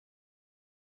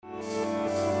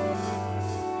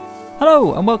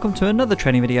Hello and welcome to another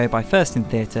training video by First in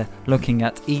Theatre looking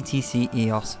at ETC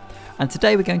Eos, and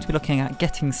today we're going to be looking at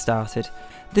getting started.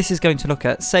 This is going to look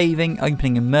at saving,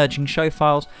 opening and merging show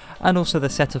files and also the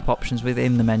setup options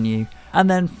within the menu, and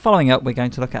then following up we're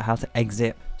going to look at how to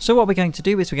exit. So what we're going to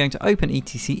do is we're going to open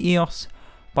ETC Eos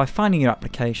by finding your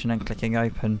application and clicking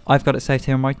open. I've got it saved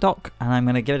here on my dock and I'm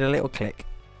going to give it a little click.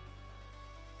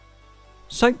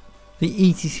 So the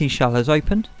ETC shell has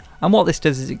opened. And what this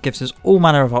does is it gives us all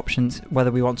manner of options, whether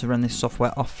we want to run this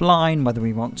software offline, whether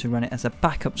we want to run it as a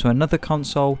backup to another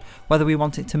console, whether we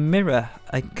want it to mirror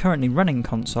a currently running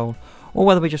console, or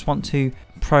whether we just want to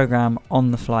program on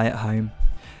the fly at home.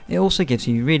 It also gives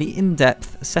you really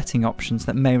in-depth setting options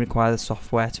that may require the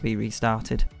software to be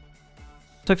restarted.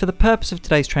 So for the purpose of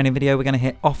today's training video, we're going to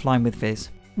hit offline with Viz.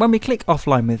 When we click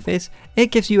offline with Viz, it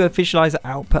gives you a visualizer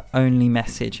output only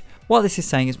message. What this is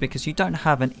saying is because you don't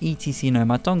have an ETC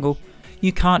Nomad dongle,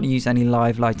 you can't use any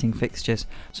live lighting fixtures.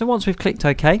 So once we've clicked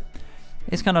OK,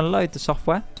 it's going to load the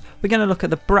software. We're going to look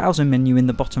at the browser menu in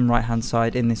the bottom right hand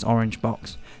side in this orange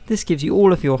box. This gives you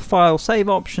all of your file save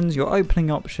options, your opening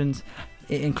options.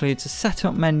 It includes a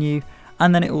setup menu,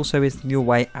 and then it also is your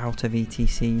way out of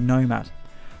ETC Nomad.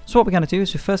 So what we're going to do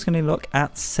is we're first going to look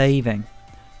at saving.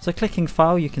 So clicking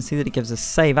file, you can see that it gives us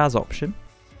save as option.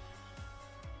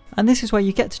 And this is where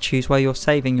you get to choose where you're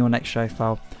saving your next show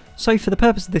file. So for the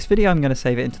purpose of this video, I'm going to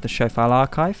save it into the show file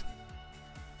archive.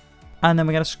 And then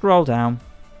we're going to scroll down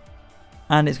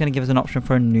and it's going to give us an option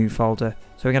for a new folder.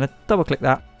 So we're going to double click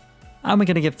that and we're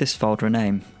going to give this folder a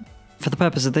name. For the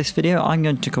purpose of this video, I'm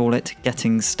going to call it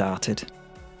Getting Started.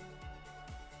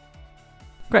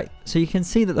 Great, so you can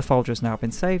see that the folder has now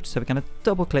been saved. So we're going to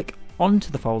double click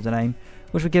onto the folder name,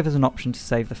 which will give us an option to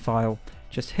save the file.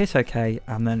 Just hit OK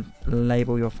and then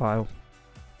label your file.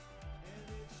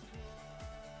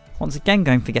 Once again,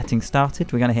 going for getting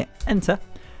started, we're going to hit enter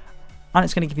and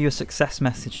it's going to give you a success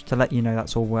message to let you know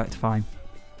that's all worked fine.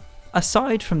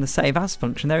 Aside from the save as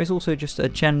function, there is also just a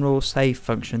general save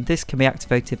function. This can be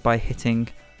activated by hitting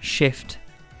shift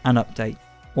and update,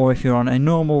 or if you're on a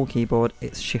normal keyboard,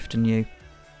 it's shift and U.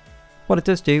 What it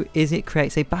does do is it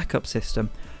creates a backup system.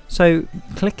 So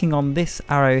clicking on this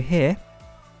arrow here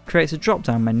creates a drop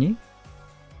down menu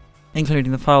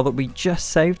including the file that we just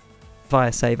saved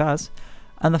via save as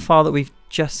and the file that we've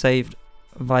just saved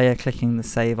via clicking the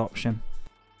save option.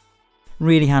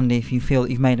 Really handy if you feel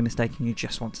that you've made a mistake and you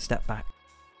just want to step back.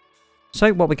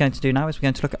 So what we're going to do now is we're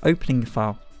going to look at opening the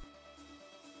file.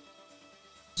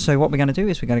 So what we're going to do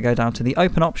is we're going to go down to the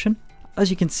open option. As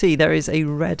you can see, there is a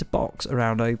red box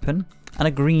around open and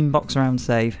a green box around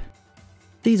save.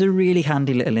 These are really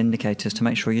handy little indicators to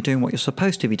make sure you're doing what you're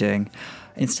supposed to be doing,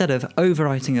 instead of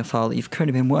overwriting a file that you've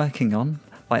currently been working on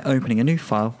by opening a new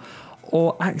file,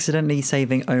 or accidentally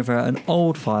saving over an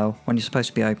old file when you're supposed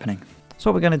to be opening. So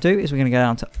what we're going to do is we're going to go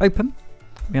down to open,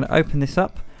 we're going to open this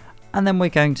up, and then we're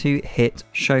going to hit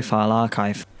show file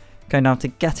archive. Going down to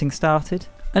getting started,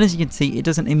 and as you can see it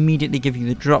doesn't immediately give you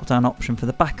the drop down option for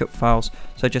the backup files,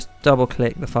 so just double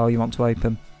click the file you want to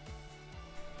open.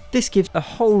 This gives a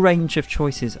whole range of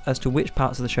choices as to which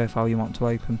parts of the show file you want to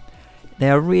open. They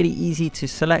are really easy to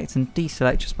select and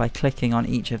deselect just by clicking on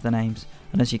each of the names,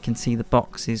 and as you can see the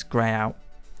box is grey out.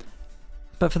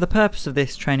 But for the purpose of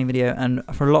this training video and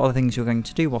for a lot of the things you're going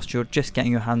to do whilst you're just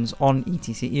getting your hands on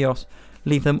ETC Eos,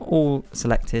 leave them all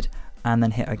selected and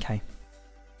then hit OK.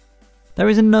 There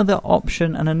is another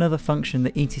option and another function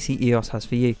that ETC Eos has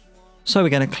for you. So we're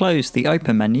going to close the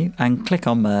open menu and click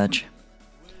on merge.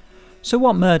 So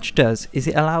what merge does is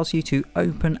it allows you to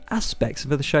open aspects of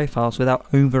the show files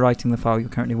without overwriting the file you're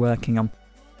currently working on.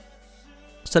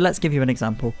 So let's give you an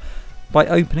example. By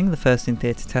opening the First in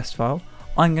Theatre test file,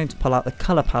 I'm going to pull out the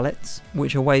colour palettes,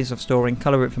 which are ways of storing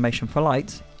colour information for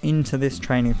lights, into this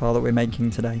training file that we're making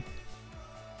today.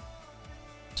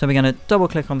 So we're going to double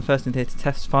click on the First in Theatre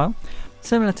test file.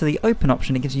 Similar to the open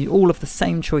option, it gives you all of the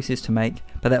same choices to make,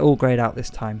 but they're all greyed out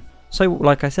this time. So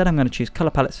like I said, I'm going to choose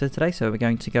colour palettes for today, so we're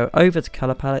going to go over to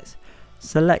colour palettes,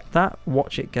 select that,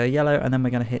 watch it go yellow, and then we're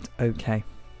going to hit OK.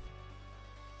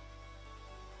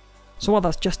 So what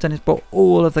that's just done is brought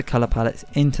all of the colour palettes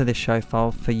into this show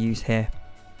file for use here.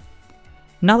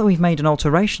 Now that we've made an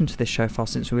alteration to this show file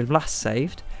since we've last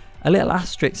saved, a little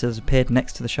asterisk has appeared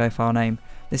next to the show file name.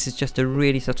 This is just a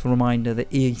really subtle reminder that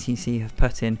ETC have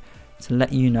put in to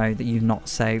let you know that you've not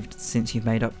saved since you've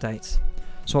made updates.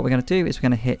 So what we're going to do is we're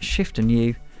going to hit shift and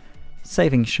U,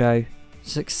 saving show,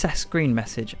 success green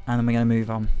message, and then we're going to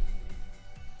move on.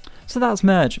 So that's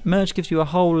merge. Merge gives you a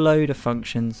whole load of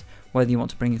functions, whether you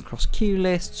want to bring across queue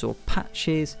lists or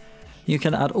patches. You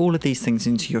can add all of these things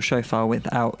into your show file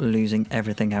without losing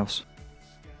everything else.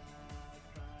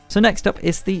 So next up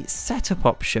is the setup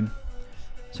option.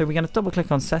 So we're going to double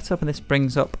click on setup, and this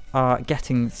brings up our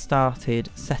getting started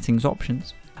settings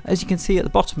options. As you can see at the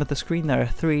bottom of the screen, there are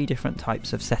 3 different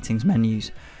types of settings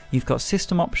menus. You've got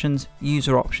system options,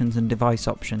 user options and device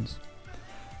options.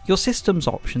 Your systems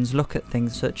options look at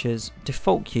things such as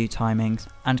default queue timings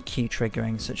and queue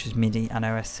triggering such as MIDI and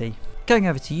OSC. Going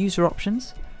over to user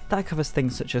options, that covers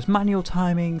things such as manual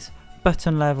timings,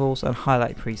 button levels and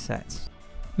highlight presets.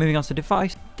 Moving on to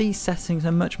device, these settings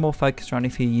are much more focused around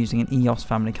if you're using an EOS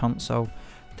family console,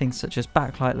 things such as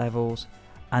backlight levels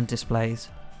and displays.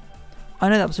 I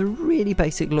know that was a really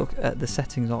basic look at the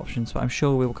settings options, but I'm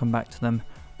sure we will come back to them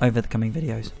over the coming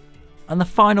videos. And the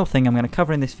final thing I'm going to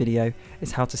cover in this video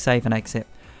is how to save and exit.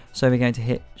 So we're going to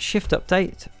hit Shift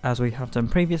Update as we have done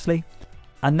previously,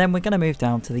 and then we're going to move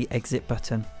down to the exit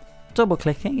button. Double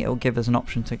clicking, it will give us an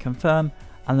option to confirm,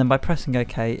 and then by pressing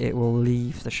OK it will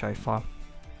leave the show file.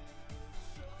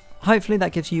 Hopefully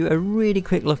that gives you a really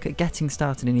quick look at getting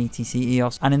started in ETC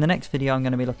Eos, and in the next video I'm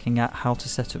going to be looking at how to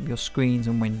set up your screens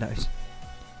and windows.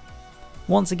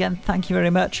 Once again, thank you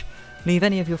very much. Leave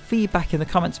any of your feedback in the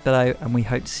comments below, and we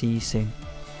hope to see you soon.